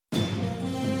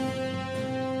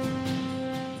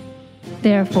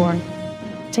Therefore,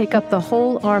 take up the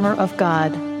whole armor of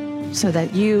God, so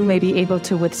that you may be able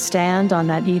to withstand on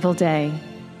that evil day,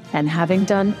 and having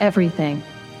done everything,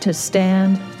 to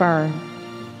stand firm.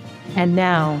 And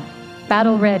now,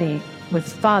 Battle Ready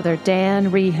with Father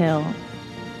Dan Rehill.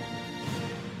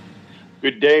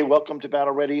 Good day. Welcome to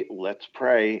Battle Ready. Let's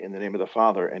pray in the name of the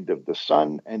Father, and of the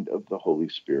Son, and of the Holy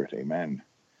Spirit. Amen.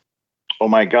 O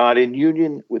my God, in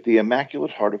union with the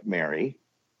Immaculate Heart of Mary,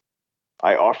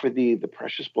 I offer thee the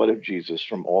precious blood of Jesus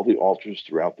from all the altars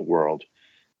throughout the world,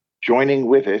 joining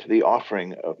with it the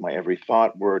offering of my every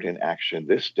thought, word, and action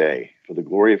this day, for the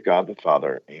glory of God the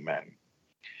Father. Amen. In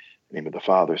the name of the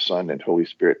Father, Son, and Holy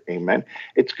Spirit. Amen.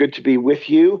 It's good to be with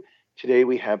you. Today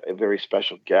we have a very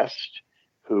special guest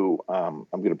who I'm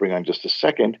going to bring on just a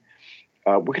second.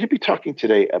 We're going to be talking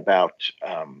today about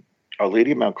Our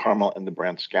Lady of Mount Carmel and the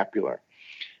Brown Scapular.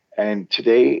 And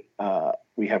today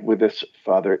we have with us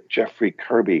Father Jeffery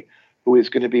Kirby, who is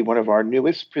going to be one of our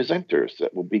newest presenters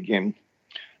that will begin,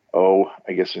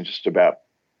 I guess in just about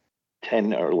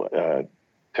 10 or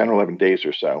 11 days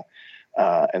or so.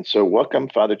 And so welcome,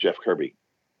 Father Jeff Kirby.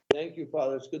 Thank you,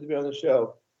 Father. It's good to be on the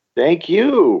show. Thank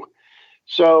you.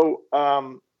 So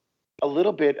a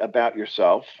little bit about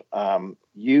yourself.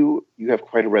 You have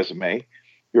quite a resume.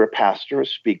 You're a pastor, a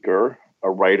speaker,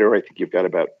 a writer. I think you've got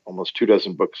about almost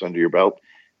 24 books under your belt,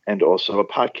 and also a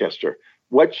podcaster.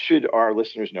 What should our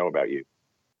listeners know about you?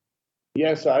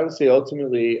 Yes, I would say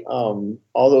ultimately, all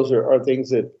those are things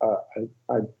that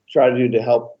I try to do to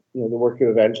help the work of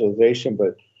evangelization.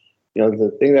 But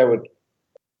the thing that I would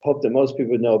hope that most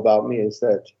people know about me is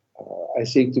that I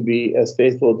seek to be as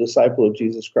faithful a disciple of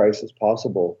Jesus Christ as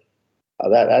possible.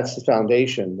 That's the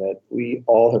foundation, that we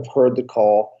all have heard the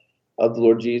call of the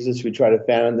Lord Jesus. We try to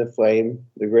fan in the flame,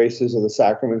 the graces of the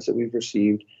sacraments that we've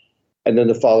received, and then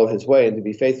to follow his way and to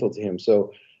be faithful to him.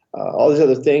 So all these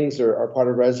other things are part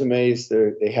of resumes.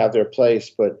 They have their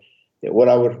place. But what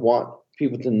I would want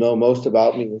people to know most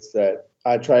about me is that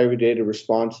I try every day to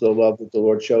respond to the love that the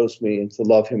Lord shows me, and to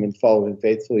love him and follow him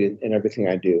faithfully in everything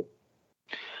I do.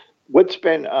 What's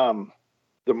been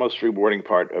the most rewarding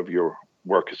part of your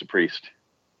work as a priest?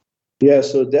 Yeah,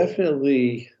 so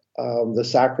definitely the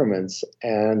sacraments.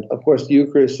 And of course, the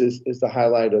Eucharist is the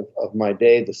highlight of my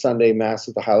day. The Sunday Mass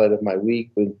is the highlight of my week,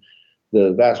 when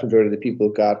the vast majority of the people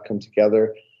of God come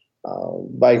together.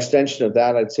 By extension of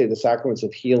that, I'd say the sacraments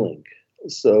of healing.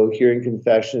 So hearing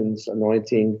confessions,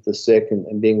 anointing the sick,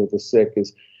 and being with the sick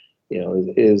is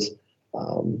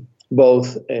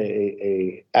both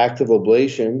a act of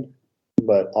oblation,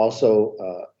 but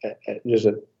also there's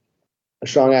a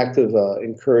strong act of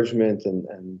encouragement,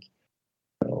 and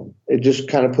it just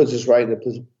kind of puts us right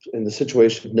in the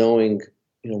situation of knowing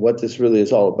what this really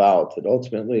is all about. That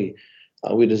ultimately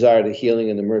we desire the healing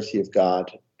and the mercy of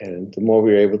God, and the more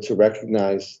we're able to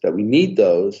recognize that we need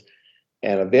those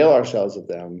and avail ourselves of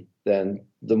them, then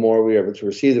the more we're able to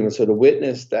receive them. And so to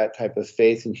witness that type of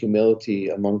faith and humility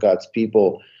among God's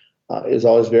people is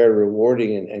always very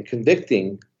rewarding and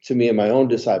convicting to me in my own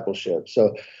discipleship.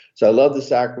 So I love the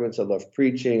sacraments. I love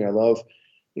preaching. I love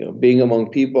being among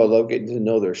people. I love getting to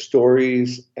know their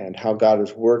stories and how God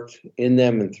has worked in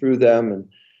them and through them. And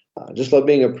just love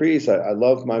being a priest. I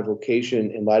love my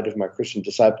vocation in light of my Christian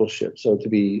discipleship. So to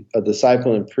be a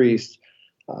disciple and priest,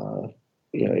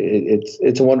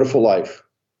 it's a wonderful life.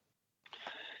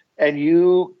 And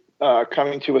you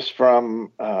coming to us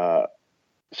from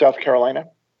South Carolina?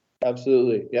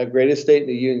 Absolutely. Yeah, greatest state in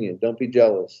the Union. Don't be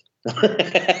jealous.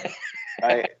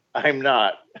 I'm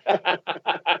not.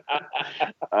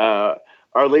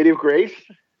 Our Lady of Grace?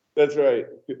 That's right.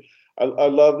 I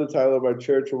love the title of our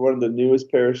church. We're one of the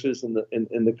newest parishes in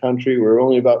the country. We're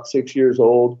only about 6 years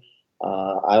old.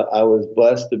 I was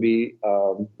blessed to be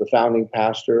the founding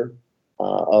pastor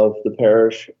of the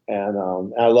parish, and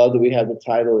I love that we had the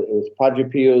title. It was Padre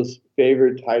Pio's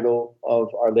favorite title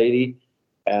of Our Lady,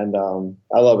 and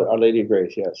I love it. Our Lady of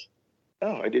Grace, yes.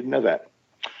 Oh, I didn't know that.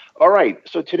 All right,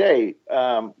 so today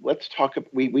let's talk.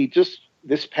 We just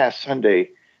this past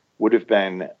Sunday would have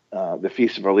been the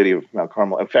Feast of Our Lady of Mount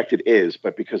Carmel. In fact, it is,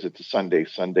 but because it's a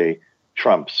Sunday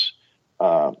trumps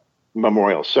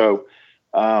memorial. So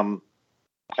I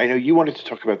know you wanted to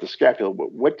talk about the scapula.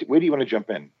 Where do you want to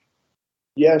jump in?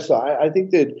 Yeah, so I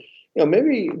think that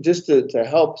maybe just to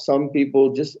help some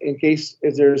people, just in case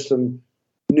if there's some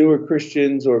newer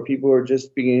Christians or people who are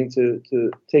just beginning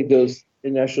to take those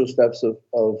initial steps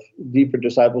of deeper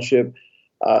discipleship,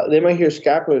 they might hear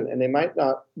scapula and they might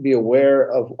not be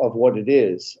aware of what it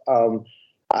is.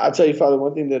 I'll tell you, Father,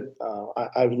 one thing that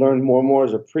I've learned more and more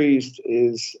as a priest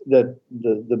is that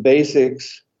the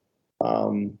basics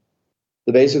are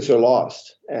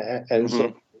lost, and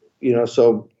so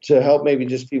So to help maybe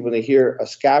just people to hear a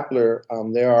scapular,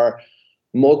 there are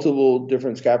multiple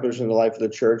different scapulars in the life of the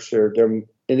church. They're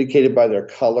indicated by their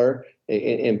color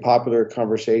in popular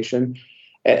conversation.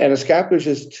 And a scapular is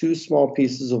just two small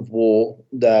pieces of wool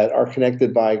that are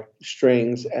connected by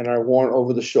strings and are worn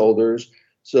over the shoulders.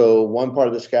 So one part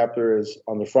of the scapular is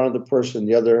on the front of the person,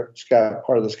 the other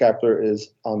part of the scapular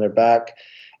is on their back.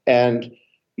 And,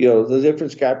 the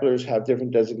different scapulars have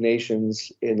different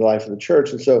designations in the life of the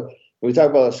church. And so when we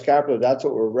talk about a scapular, that's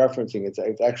what we're referencing. It's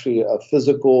actually a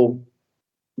physical,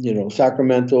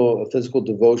 sacramental, a physical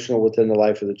devotional within the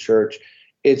life of the church.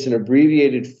 It's an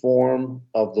abbreviated form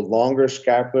of the longer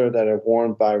scapular that are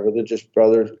worn by religious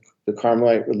brothers, the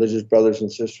Carmelite religious brothers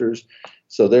and sisters.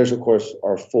 So there's, of course,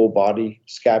 our full body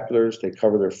scapulars. They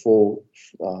cover their full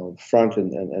front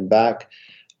and back.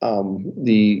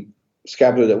 The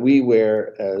scapular that we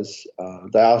wear as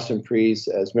diocesan priests,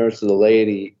 as members of the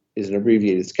laity, is an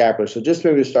abbreviated scapular. So just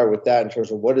maybe to start with that in terms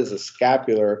of what is a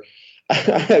scapular. I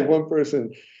had one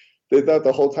person, they thought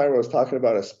the whole time I was talking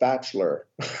about a spatula.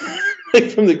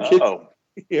 Like from the kids. Oh,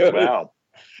 wow.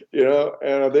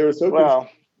 And they were so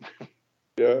confused.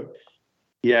 Yeah.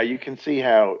 Yeah, you can see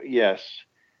how, yes,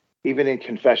 even in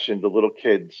confession, the little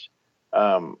kids,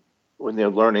 when they're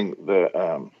learning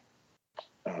the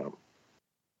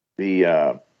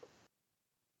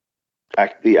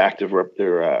act of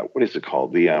their what is it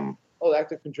called? The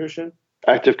act of contrition.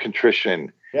 Act of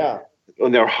contrition. Yeah.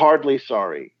 And they're hardly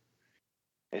sorry.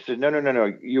 I said,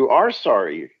 no. You are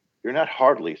sorry. You're not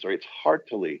hardly sorry. It's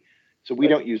heartily. So we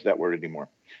don't use that word anymore.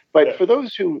 But for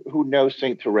those who know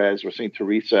Saint Therese or Saint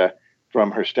Teresa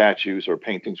from her statues or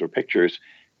paintings or pictures,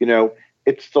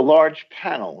 it's the large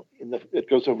panel that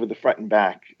goes over the front and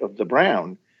back of the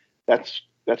brown. That's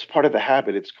part of the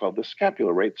habit. It's called the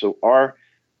scapula, right? So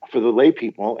for the lay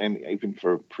people and even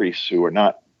for priests who are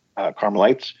not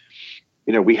Carmelites,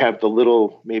 we have the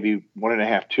little maybe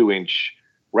 1.5, 2-inch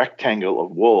rectangle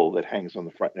of wool that hangs on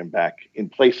the front and back in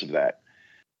place of that.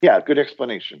 Yeah, good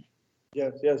explanation.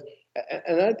 Yes.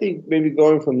 And I think maybe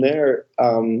going from there,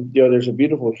 there's a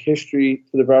beautiful history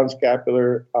to the brown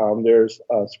scapular. There's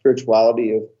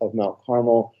spirituality of Mount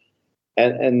Carmel.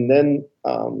 And then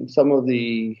some of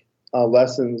the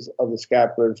lessons of the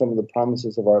scapular and some of the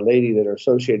promises of Our Lady that are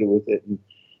associated with it.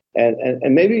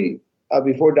 And maybe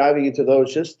before diving into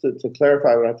those, just to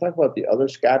clarify, when I talk about the other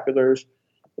scapulars,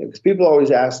 because people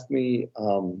always ask me,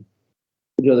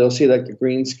 they'll see like the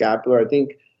green scapular. I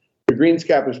think the green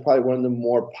scapular is probably one of the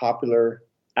more popular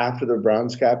after the brown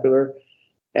scapular.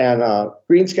 And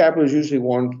green scapular is usually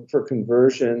worn for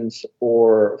conversions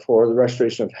or for the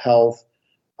restoration of health.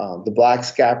 The black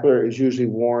scapular is usually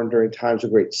worn during times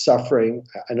of great suffering.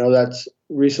 I know that's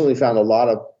recently found a lot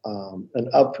of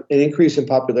an increase in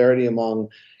popularity among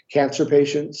cancer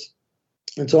patients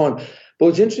and so on. But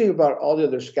what's interesting about all the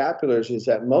other scapulars is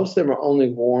that most of them are only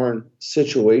worn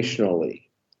situationally,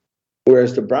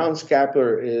 whereas the brown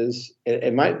scapular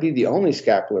it might be the only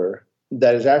scapular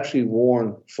that is actually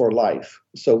worn for life.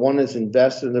 So one is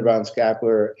invested in the brown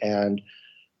scapular and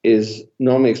is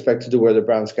normally expected to wear the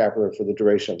brown scapular for the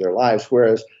duration of their lives,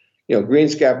 whereas green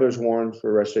scapular is worn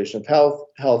for restoration of health.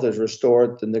 Health is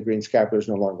restored, then the green scapular is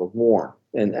no longer worn,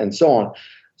 and so on.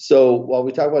 So while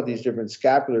we talk about these different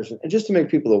scapulars, and just to make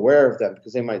people aware of them,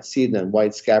 because they might see them,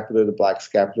 white scapular, the black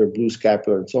scapular, blue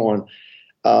scapular, and so on,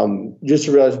 just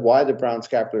to realize why the brown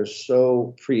scapular is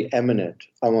so preeminent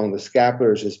among the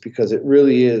scapulars is because it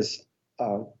really is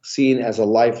seen as a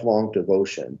lifelong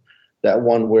devotion, that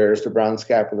one wears the brown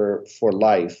scapular for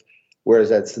life, whereas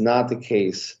that's not the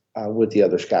case with the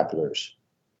other scapulars.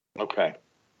 Okay.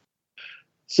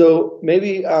 So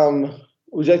maybe...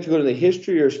 would you like to go to the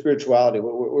history or spirituality?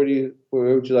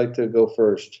 Where would you like to go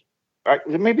first?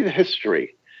 Maybe the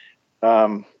history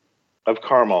of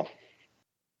Carmel.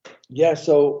 Yeah.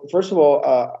 So first of all,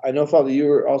 I know, Father, you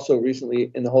were also recently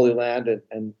in the Holy Land,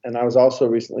 and I was also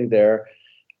recently there.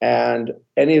 And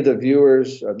any of the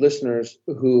viewers or listeners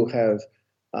who have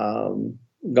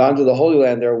gone to the Holy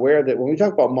Land, they're aware that when we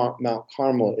talk about Mount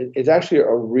Carmel, it's actually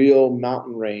a real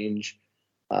mountain range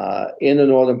in the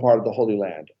northern part of the Holy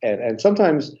Land. And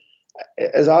sometimes,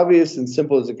 as obvious and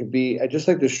simple as it can be, I just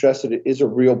like to stress that it is a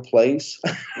real place.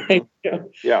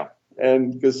 Yeah.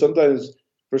 And because sometimes,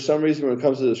 for some reason, when it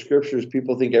comes to the scriptures,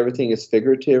 people think everything is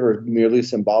figurative or merely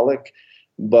symbolic.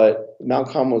 But Mount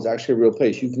Carmel is actually a real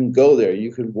place. You can go there.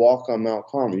 You can walk on Mount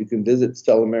Carmel. You can visit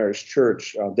Stella Maris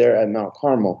Church there at Mount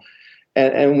Carmel.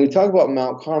 And when we talk about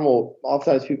Mount Carmel,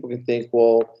 oftentimes people can think,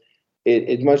 well,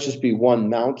 it must just be one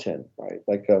mountain, right?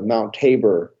 Like Mount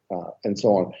Tabor and so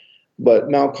on. But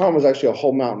Mount Carmel is actually a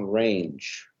whole mountain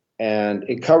range. and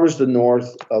it covers the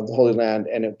north of the Holy Land,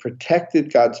 and it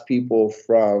protected God's people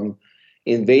from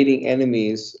invading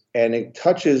enemies, and it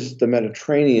touches the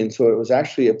Mediterranean, so it was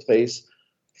actually a place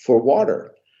for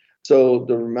water. So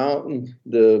the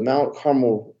Mount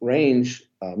Carmel range,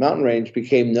 mountain range,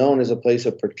 became known as a place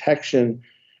of protection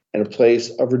and a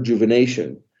place of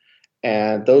rejuvenation.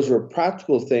 And those were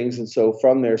practical things, and so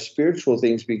from there, spiritual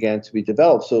things began to be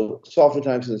developed. So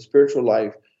oftentimes in the spiritual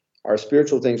life, our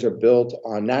spiritual things are built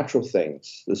on natural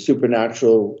things. The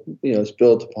supernatural, is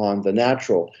built upon the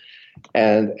natural.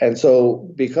 And so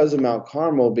because of Mount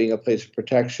Carmel being a place of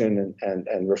protection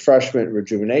and refreshment,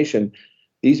 rejuvenation,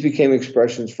 these became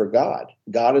expressions for God.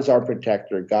 God is our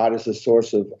protector. God is the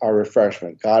source of our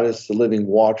refreshment. God is the living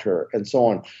water, and so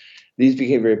on. These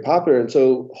became very popular. And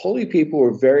so holy people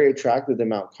were very attracted to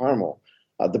Mount Carmel.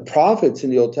 The prophets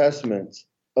in the Old Testament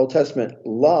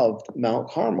loved Mount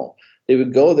Carmel. They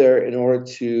would go there in order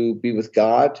to be with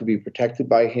God, to be protected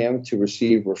by him, to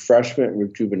receive refreshment and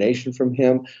rejuvenation from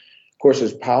him. Of course,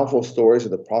 there's powerful stories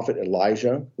of the prophet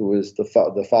Elijah, who is the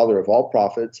father of all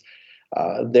prophets.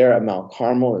 There at Mount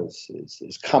Carmel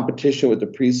is competition with the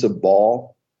priests of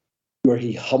Baal, where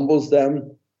he humbles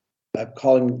them by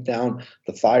calling down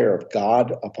the fire of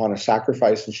God upon a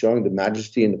sacrifice and showing the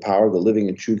majesty and the power of the living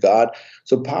and true God.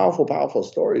 So powerful, powerful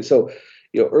stories. So,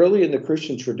 early in the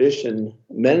Christian tradition,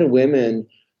 men and women,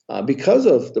 because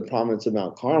of the prominence of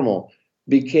Mount Carmel,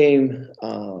 became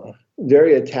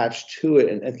very attached to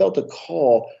it and felt a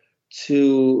call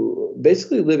to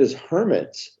basically live as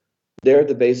hermits there at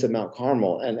the base of Mount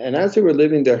Carmel. And as they were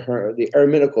living the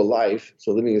eremitical life,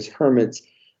 so living as hermits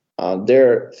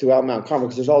there throughout Mount Carmel,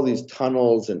 because there's all these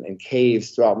tunnels and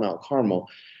caves throughout Mount Carmel,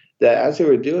 that as they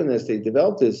were doing this, they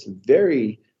developed this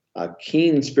very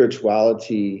keen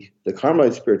spirituality, the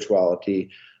Carmelite spirituality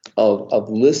of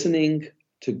listening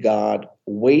to God,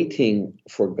 waiting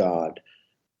for God,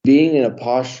 being in a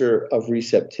posture of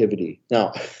receptivity.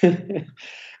 Now,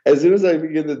 as soon as I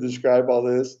begin to describe all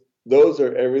this, those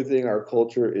are everything our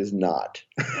culture is not.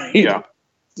 Yeah.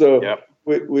 So, yeah.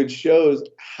 Which shows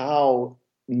how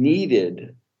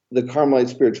needed the Carmelite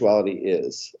spirituality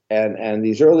is. And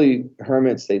these early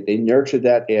hermits, they nurtured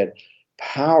that. They had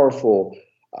powerful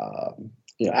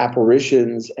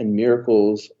apparitions and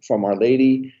miracles from Our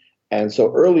Lady. And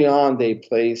so early on, they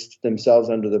placed themselves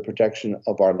under the protection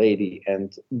of Our Lady.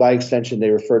 And by extension, they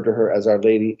referred to her as Our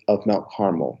Lady of Mount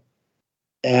Carmel.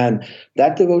 And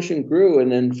that devotion grew.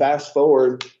 And then fast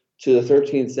forward to the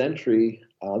 13th century,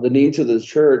 the needs of the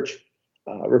church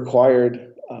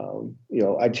required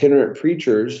itinerant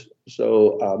preachers.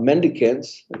 So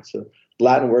mendicants, it's a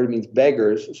Latin word, it means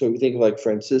beggars. So if you think of like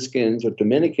Franciscans or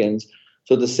Dominicans,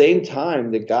 so at the same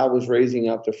time that God was raising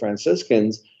up the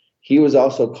Franciscans, he was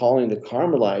also calling the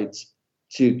Carmelites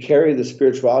to carry the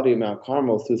spirituality of Mount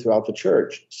Carmel throughout the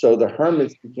church. So the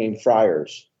hermits became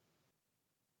friars.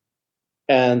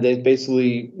 And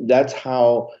that's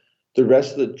how the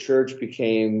rest of the church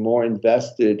became more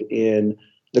invested in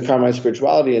the Carmelite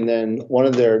spirituality. And then one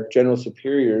of their general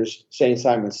superiors, St.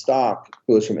 Simon Stock,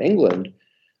 who was from England,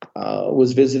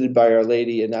 was visited by Our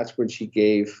Lady, and that's when she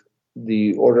gave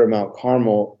the Order of Mount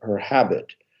Carmel her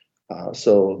habit,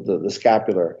 so the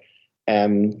scapular,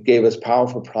 and gave us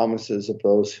powerful promises of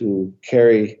those who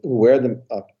wear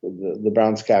the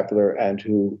brown scapular and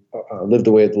who live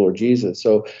the way of the Lord Jesus.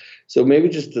 So maybe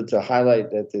just to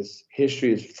highlight that this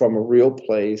history is from a real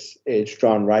place. It's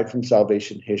drawn right from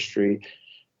salvation history.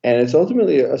 And it's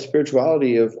ultimately a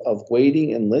spirituality of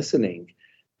waiting and listening.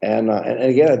 And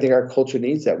again, I think our culture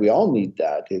needs that. We all need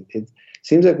that. It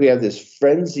seems like we have this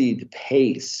frenzied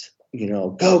pace,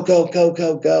 go, go, go,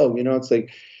 go, go. It's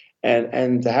like,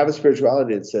 and to have a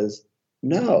spirituality that says,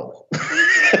 no,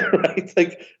 right? It's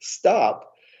like,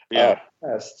 stop,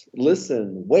 rest,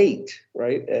 listen, wait,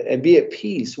 right? And be at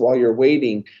peace while you're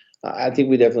waiting. I think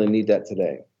we definitely need that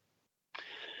today.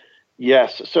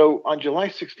 Yes. So on July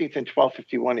 16th in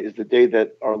 1251 is the day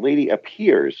that Our Lady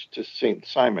appears to St.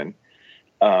 Simon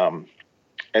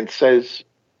and says,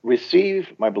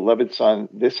 "Receive, my beloved son,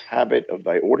 this habit of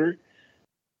thy order.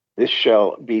 This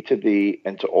shall be to thee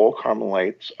and to all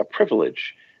Carmelites a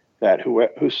privilege, that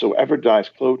whosoever dies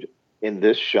clothed in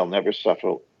this shall never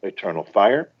suffer eternal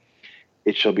fire.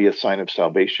 It shall be a sign of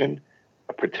salvation,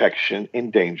 a protection in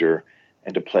danger,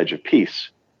 and a pledge of peace."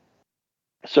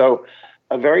 So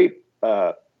a very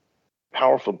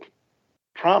powerful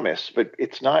promise, but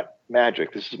it's not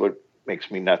magic. This is what makes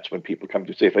me nuts when people come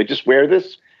to say, if I just wear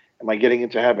this, am I getting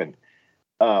into heaven?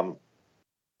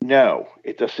 No,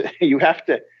 it doesn't. You have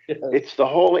to, it's the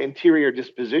whole interior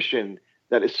disposition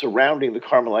that is surrounding the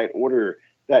Carmelite order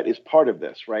that is part of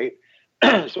this, right?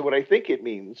 So what I think it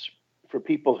means for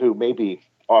people who may be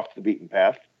off the beaten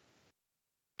path,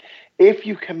 if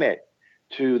you commit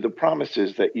to the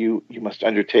promises that you must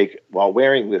undertake while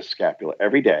wearing this scapula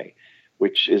every day,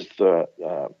 which is the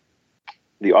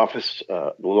office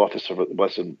of the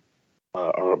Blessed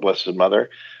or Blessed Mother,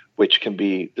 which can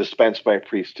be dispensed by a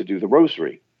priest to do the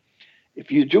rosary.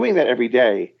 If you're doing that every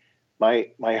day,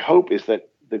 my hope is that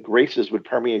the graces would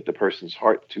permeate the person's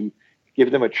heart to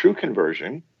give them a true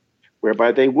conversion,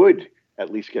 whereby they would at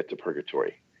least get to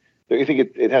purgatory. Don't you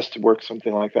think it has to work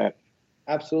something like that?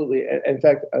 Absolutely. In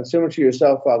fact, similar to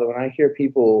yourself, Father, when I hear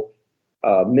people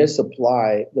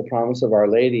misapply the promise of Our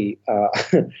Lady,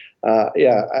 I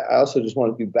also just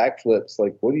want to do backflips.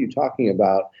 Like, what are you talking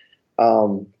about?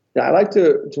 Now, I like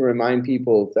to remind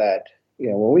people that,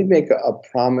 when we make a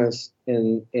promise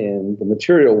in the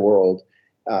material world,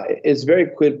 it's very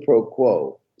quid pro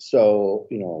quo. So,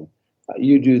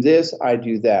 you do this, I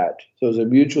do that. So there's a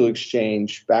mutual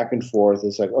exchange back and forth.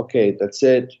 It's like, okay, that's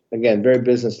it. Again, very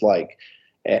business-like.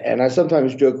 And I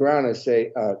sometimes joke around and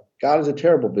say, God is a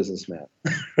terrible businessman,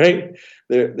 right?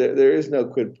 There is no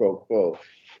quid pro quo.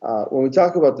 When we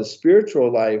talk about the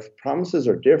spiritual life, promises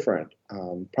are different.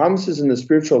 Promises in the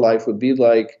spiritual life would be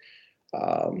like,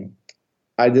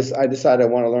 I decide I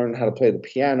want to learn how to play the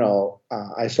piano.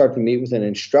 I start to meet with an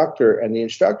instructor, and the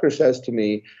instructor says to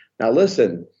me, now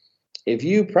listen, if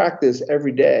you practice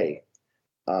every day,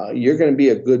 you're going to be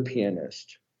a good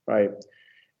pianist, right?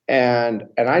 And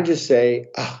I just say,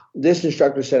 this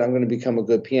instructor said I'm going to become a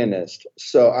good pianist,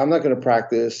 so I'm not going to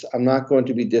practice. I'm not going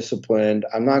to be disciplined.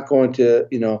 I'm not going to,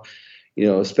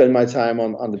 spend my time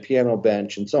on the piano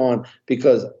bench and so on,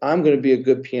 because I'm going to be a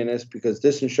good pianist because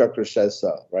this instructor says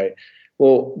so, right?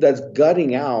 Well, that's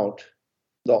gutting out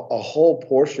a whole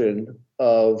portion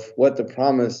of what the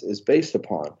promise is based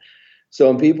upon. So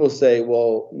when people say,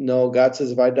 well, no, God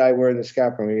says if I die wearing the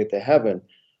scapula, I'm going to get to heaven.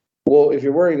 Well, if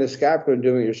you're wearing the scapula and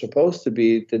doing what you're supposed to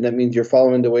be, then that means you're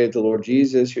following the way of the Lord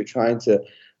Jesus. You're trying to,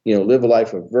 live a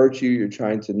life of virtue. You're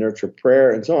trying to nurture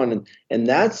prayer and so on. And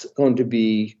that's going to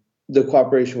be the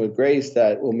cooperation with grace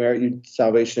that will merit you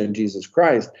salvation in Jesus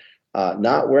Christ.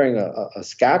 Not wearing a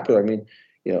scapula. I mean,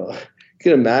 you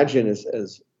can imagine,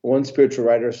 as one spiritual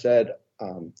writer said,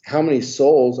 how many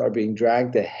souls are being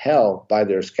dragged to hell by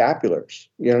their scapulars?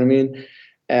 You know what I mean?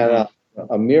 And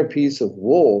a mere piece of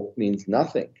wool means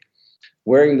nothing.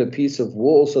 Wearing the piece of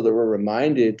wool so that we're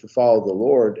reminded to follow the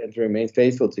Lord and to remain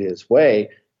faithful to his way,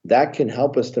 that can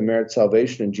help us to merit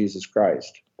salvation in Jesus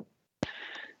Christ.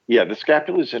 Yeah, the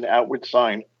scapula is an outward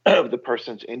sign of the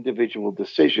person's individual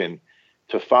decision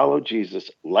to follow Jesus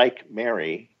like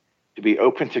Mary, to be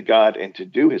open to God and to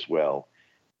do his will,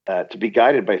 to be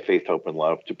guided by faith, hope, and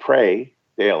love, to pray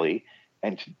daily,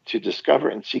 and to discover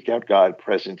and seek out God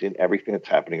present in everything that's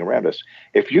happening around us.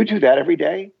 If you do that every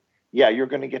day, you're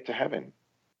going to get to heaven.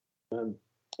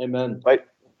 Amen. But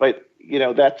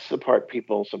that's the part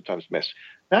people sometimes miss.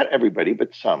 Not everybody,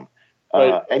 but some.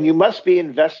 Right. And you must be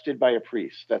invested by a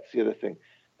priest. That's the other thing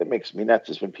that makes me nuts,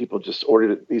 is when people just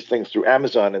order these things through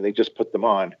Amazon and they just put them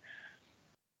on,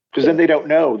 because then they don't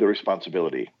know the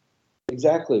responsibility.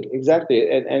 Exactly.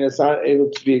 And it's not able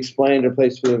to be explained or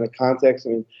placed within the context. I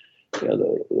mean,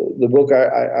 the book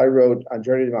I wrote on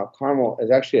Journey to Mount Carmel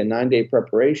is actually a 9-day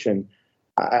preparation.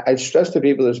 I stress to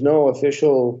people there's no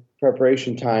official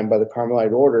preparation time by the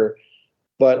Carmelite order,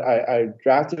 but I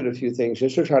drafted a few things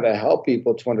just to try to help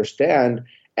people to understand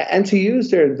and to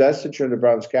use their investiture in the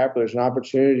brown scapular as an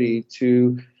opportunity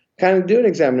to kind of do an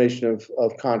examination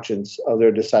of conscience of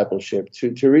their discipleship,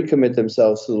 to recommit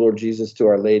themselves to the Lord Jesus, to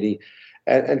Our Lady,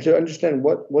 and to understand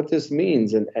what this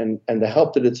means and the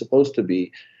help that it's supposed to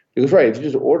be. Because, right, if you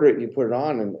just order it and you put it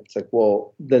on, and it's like,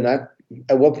 well, then at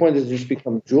what point does it just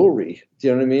become jewelry? Do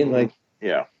you know what I mean? Mm-hmm. Like,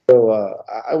 yeah. So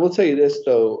I will tell you this,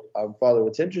 though, Father,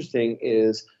 what's interesting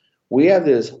is we have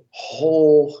this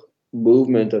whole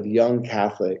movement of young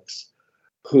Catholics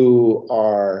who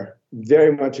are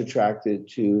very much attracted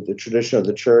to the tradition of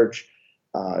the church.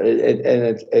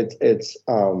 It's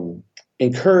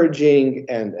encouraging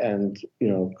and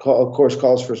of course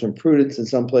calls for some prudence in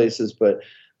some places, but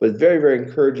very, very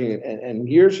encouraging. And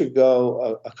years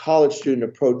ago, a college student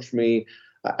approached me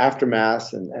after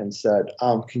Mass and said,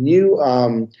 can you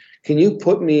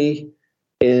put me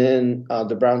in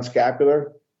the brown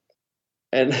scapular?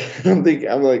 And I'm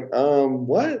like,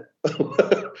 what?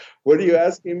 What are you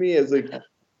asking me? It's like,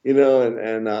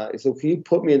 so can you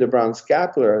put me in the brown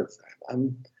scapular? I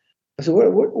said,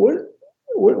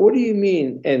 what do you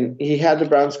mean? And he had the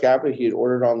brown scapular. He had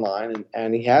ordered online,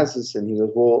 and he has this. And he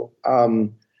goes, well,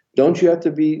 don't you have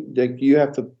to you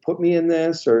have to put me in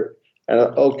this?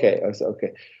 Okay. I said,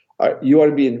 okay. you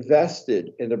want to be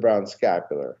invested in the brown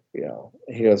scapular, And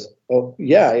he goes, oh,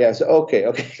 yeah. So, okay,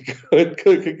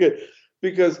 good.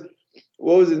 Because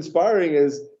what was inspiring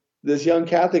is this young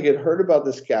Catholic had heard about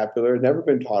the scapular, never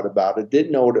been taught about it,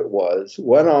 didn't know what it was,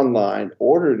 went online,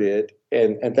 ordered it,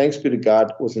 and thanks be to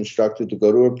God, was instructed to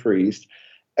go to a priest,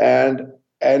 and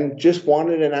just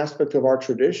wanted an aspect of our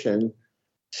tradition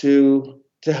to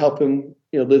help him,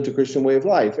 live the Christian way of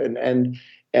life.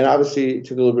 And obviously it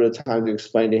took a little bit of time to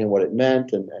explain to him what it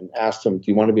meant, and asked him, do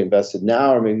you want to be invested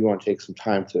now, or maybe you want to take some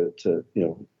time to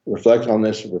reflect on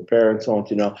this and prepare and so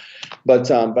on,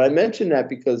 But I mentioned that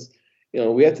because,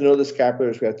 we have to know the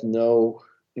scapulars, we have to know,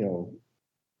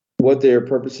 what their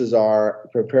purposes are,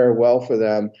 prepare well for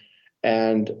them.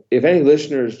 And if any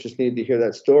listeners just need to hear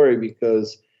that story,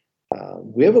 because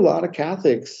we have a lot of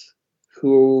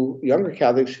younger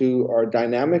Catholics who are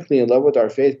dynamically in love with our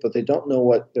faith, but they don't know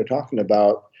what they're talking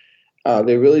about.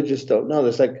 They really just don't know.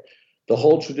 It's like the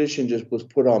whole tradition just was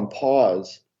put on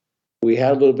pause. We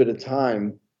had a little bit of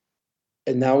time,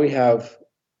 and now we have,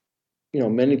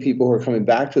 many people who are coming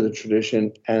back to the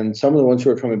tradition, and some of the ones who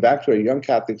are coming back to it are young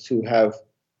Catholics who've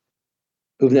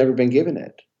never been given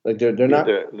it. Like they're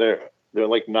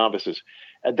like novices,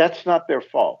 and that's not their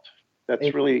fault.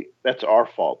 That's our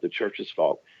fault, the church's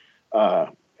fault.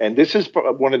 And this is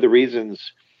one of the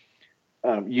reasons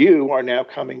you are now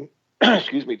coming,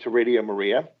 to Radio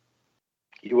Maria.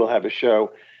 You will have a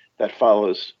show that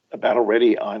follows Battle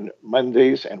Ready on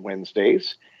Mondays and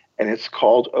Wednesdays, and it's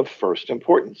called Of First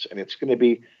Importance. And it's going to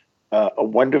be a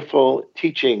wonderful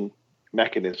teaching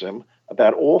mechanism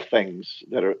about all things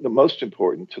that are the most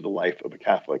important to the life of a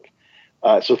Catholic.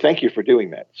 So thank you for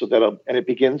doing that. And it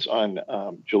begins on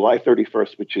July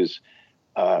 31st, which is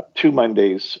 2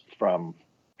 Mondays from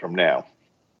now.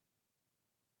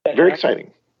 Very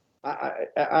exciting.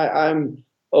 I'm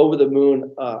over the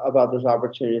moon about this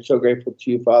opportunity. So grateful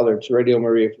to you, Father, to Radio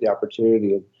Maria for the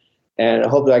opportunity, and I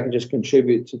hope that I can just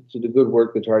contribute to the good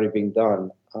work that's already being done.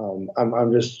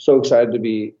 I'm just so excited to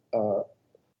be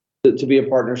a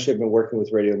partnership and working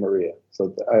with Radio Maria.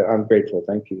 So I'm grateful.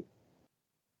 Thank you.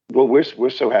 Well, we're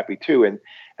so happy too, and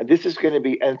this is going to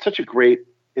be such a great.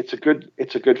 It's a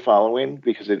good following,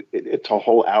 because it's a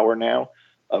whole hour now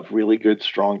of really good,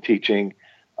 strong teaching,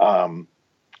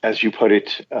 as you put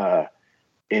it,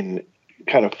 in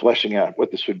kind of fleshing out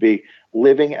what this would be,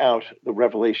 living out the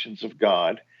revelations of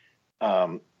God,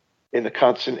 in the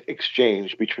constant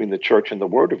exchange between the Church and the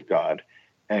Word of God.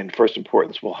 And First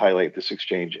Importance will highlight this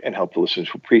exchange and help the listeners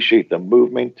to appreciate the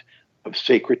movement of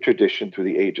sacred tradition through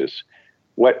the ages.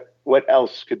 What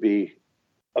else could be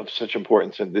of such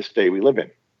importance in this day we live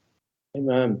in?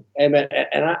 Amen. And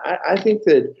I think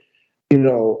that,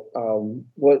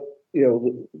 what,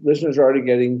 listeners are already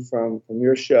getting from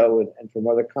your show and from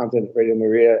other content at Radio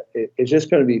Maria, it's just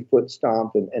going to be foot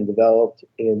stomped and developed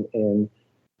in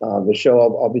the show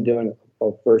I'll be doing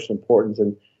of First Importance,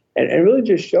 and really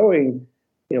just showing,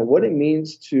 what it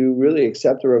means to really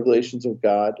accept the revelations of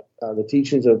God, the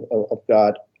teachings of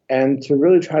God, and to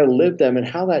really try to live them, and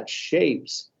how that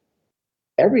shapes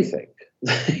everything.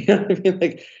 You know what I mean?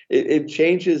 Like it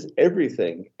changes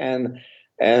everything, and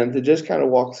to just kind of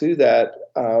walk through that,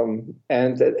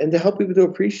 and to help people to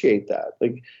appreciate that,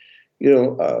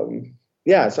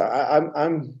 So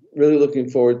I'm really looking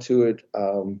forward to it.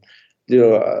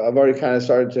 I've already kind of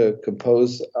started to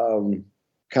compose,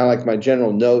 kind of like my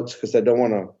general notes, because I don't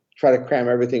want to try to cram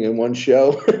everything in one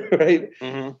show, right?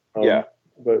 Mm-hmm. Yeah.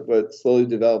 But slowly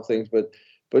develop things, but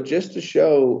just to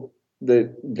show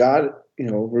that God,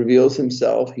 reveals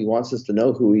himself. He wants us to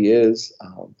know who he is.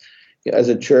 As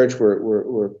a church,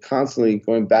 we're constantly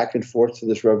going back and forth to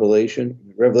this revelation.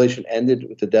 Revelation ended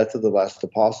with the death of the last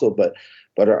apostle, but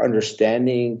our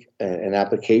understanding and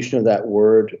application of that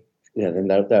word,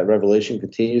 and that revelation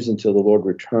continues until the Lord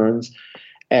returns.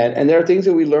 And there are things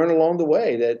that we learn along the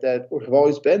way that have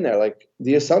always been there, like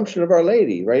the Assumption of Our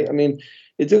Lady, right? I mean,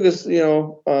 it took us,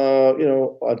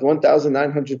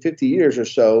 1,950 years or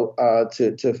so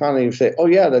to finally say, oh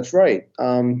yeah, that's right.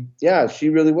 Yeah, she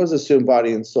really was assumed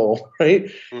body and soul, right?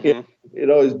 Mm-hmm. It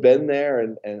always been there,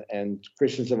 and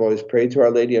Christians have always prayed to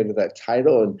Our Lady under that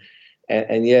title,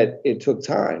 and yet it took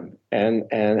time.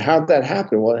 And how did that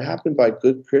happen? Well, it happened by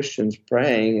good Christians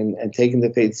praying and taking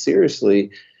the faith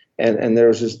seriously. And there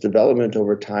was this development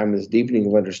over time, this deepening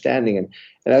of understanding. And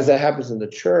as that happens in the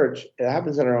church, it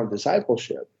happens in our own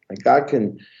discipleship. Like God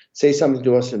can say something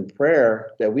to us in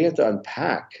prayer that we have to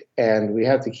unpack, and we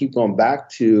have to keep going back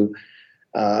to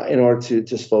in order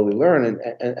to slowly learn.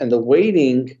 And the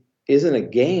waiting isn't a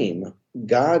game.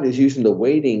 God is using the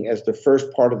waiting as the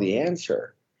first part of the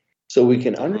answer, so we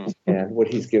can understand what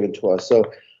he's given to us.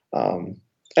 So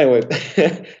Anyway,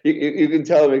 you can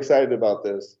tell I'm excited about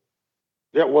this.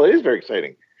 Yeah, well, it is very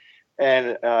exciting,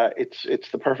 and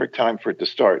it's the perfect time for it to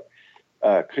start.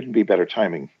 Couldn't be better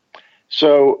timing.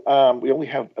 So we only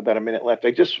have about a minute left.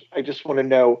 I just want to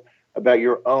know about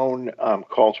your own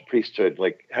call to priesthood.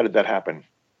 Like, how did that happen?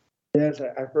 Yes,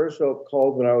 I first felt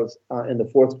called when I was in the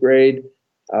fourth grade.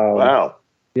 Wow.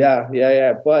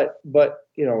 Yeah. But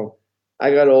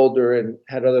I got older and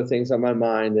had other things on my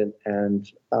mind,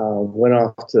 and went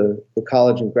off to the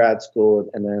college and grad school,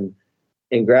 and then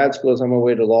in grad school, I was on my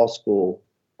way to law school,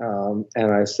 and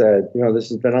I said, this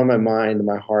has been on my mind and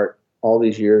my heart all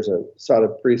these years. I sought a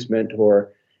priest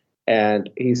mentor, and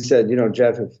he said,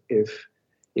 Jeff, if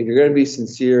you're going to be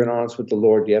sincere and honest with the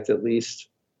Lord, you have to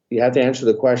answer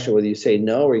the question whether you say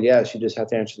no or yes. You just have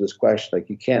to answer this question. Like,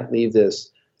 you can't leave this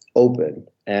open.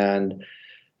 And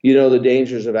the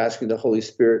dangers of asking the Holy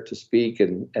Spirit to speak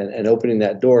and opening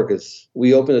that door, because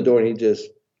we open the door and he just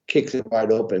kicks it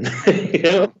wide open.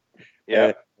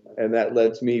 Yeah. And that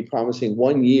led to me promising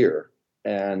 1 year.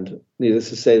 And needless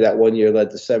to say, that 1 year led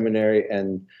to seminary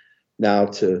and now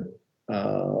to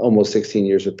almost 16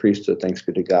 years of priesthood, thanks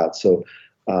be to God. So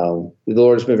the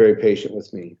Lord has been very patient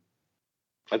with me.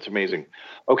 That's amazing.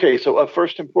 Okay, so of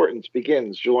first importance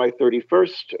begins July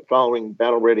 31st, following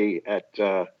Battle Ready at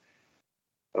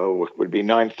what would be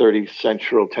 9:30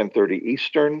 Central, 10:30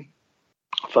 Eastern.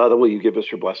 Father, will you give us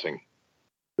your blessing?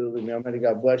 Absolutely. May Almighty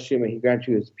God bless you. May He grant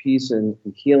you His peace and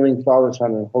healing, Father,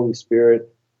 Son, and Holy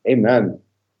Spirit. Amen.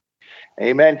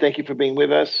 Amen. Thank you for being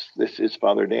with us. This is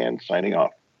Father Dan signing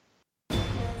off.